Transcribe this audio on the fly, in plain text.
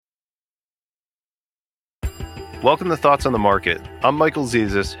Welcome to Thoughts on the Market. I'm Michael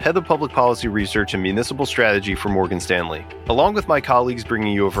Zezas, Head of Public Policy Research and Municipal Strategy for Morgan Stanley. Along with my colleagues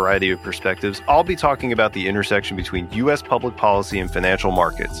bringing you a variety of perspectives, I'll be talking about the intersection between U.S. public policy and financial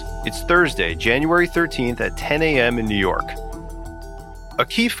markets. It's Thursday, January 13th at 10 a.m. in New York. A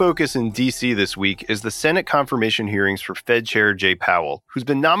key focus in D.C. this week is the Senate confirmation hearings for Fed Chair Jay Powell, who's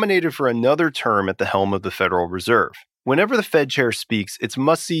been nominated for another term at the helm of the Federal Reserve. Whenever the Fed chair speaks, it's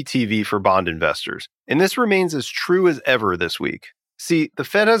must-see TV for bond investors, and this remains as true as ever this week. See, the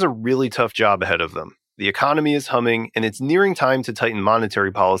Fed has a really tough job ahead of them. The economy is humming, and it's nearing time to tighten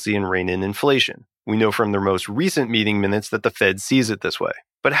monetary policy and rein in inflation. We know from their most recent meeting minutes that the Fed sees it this way.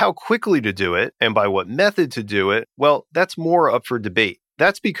 But how quickly to do it, and by what method to do it, well, that's more up for debate.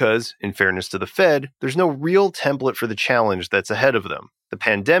 That's because, in fairness to the Fed, there's no real template for the challenge that's ahead of them. The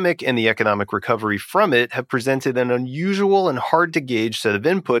pandemic and the economic recovery from it have presented an unusual and hard-to-gauge set of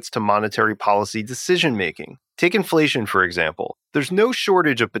inputs to monetary policy decision-making. Take inflation, for example. There's no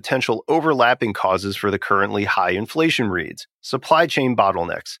shortage of potential overlapping causes for the currently high inflation reads. Supply chain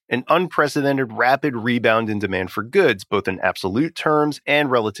bottlenecks, an unprecedented rapid rebound in demand for goods, both in absolute terms and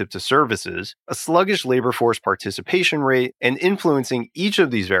relative to services, a sluggish labor force participation rate, and influencing each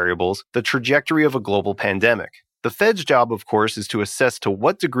of these variables, the trajectory of a global pandemic. The Fed's job, of course, is to assess to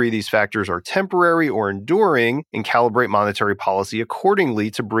what degree these factors are temporary or enduring and calibrate monetary policy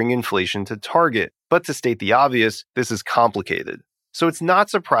accordingly to bring inflation to target. But to state the obvious, this is complicated. So it's not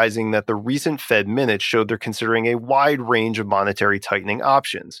surprising that the recent Fed minutes showed they're considering a wide range of monetary tightening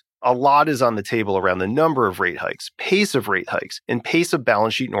options. A lot is on the table around the number of rate hikes, pace of rate hikes, and pace of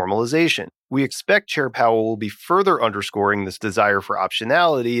balance sheet normalization. We expect Chair Powell will be further underscoring this desire for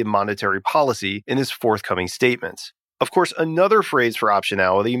optionality in monetary policy in his forthcoming statements. Of course, another phrase for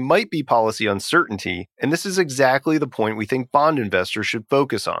optionality might be policy uncertainty, and this is exactly the point we think bond investors should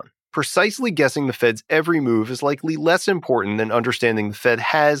focus on. Precisely guessing the Fed's every move is likely less important than understanding the Fed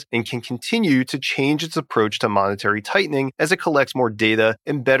has and can continue to change its approach to monetary tightening as it collects more data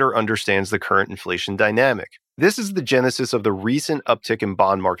and better understands the current inflation dynamic. This is the genesis of the recent uptick in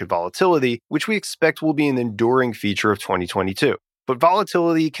bond market volatility, which we expect will be an enduring feature of 2022. But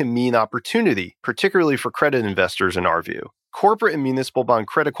volatility can mean opportunity, particularly for credit investors in our view. Corporate and municipal bond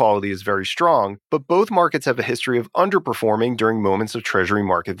credit quality is very strong, but both markets have a history of underperforming during moments of treasury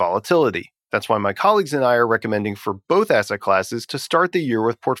market volatility. That's why my colleagues and I are recommending for both asset classes to start the year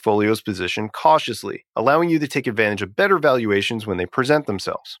with portfolios positioned cautiously, allowing you to take advantage of better valuations when they present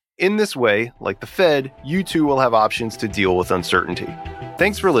themselves. In this way, like the Fed, you too will have options to deal with uncertainty.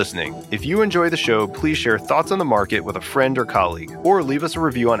 Thanks for listening. If you enjoy the show, please share thoughts on the market with a friend or colleague, or leave us a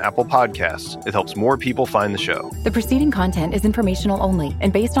review on Apple Podcasts. It helps more people find the show. The preceding content is informational only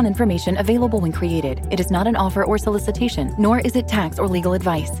and based on information available when created. It is not an offer or solicitation, nor is it tax or legal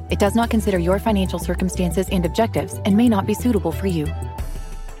advice. It does not consider your financial circumstances and objectives and may not be suitable for you.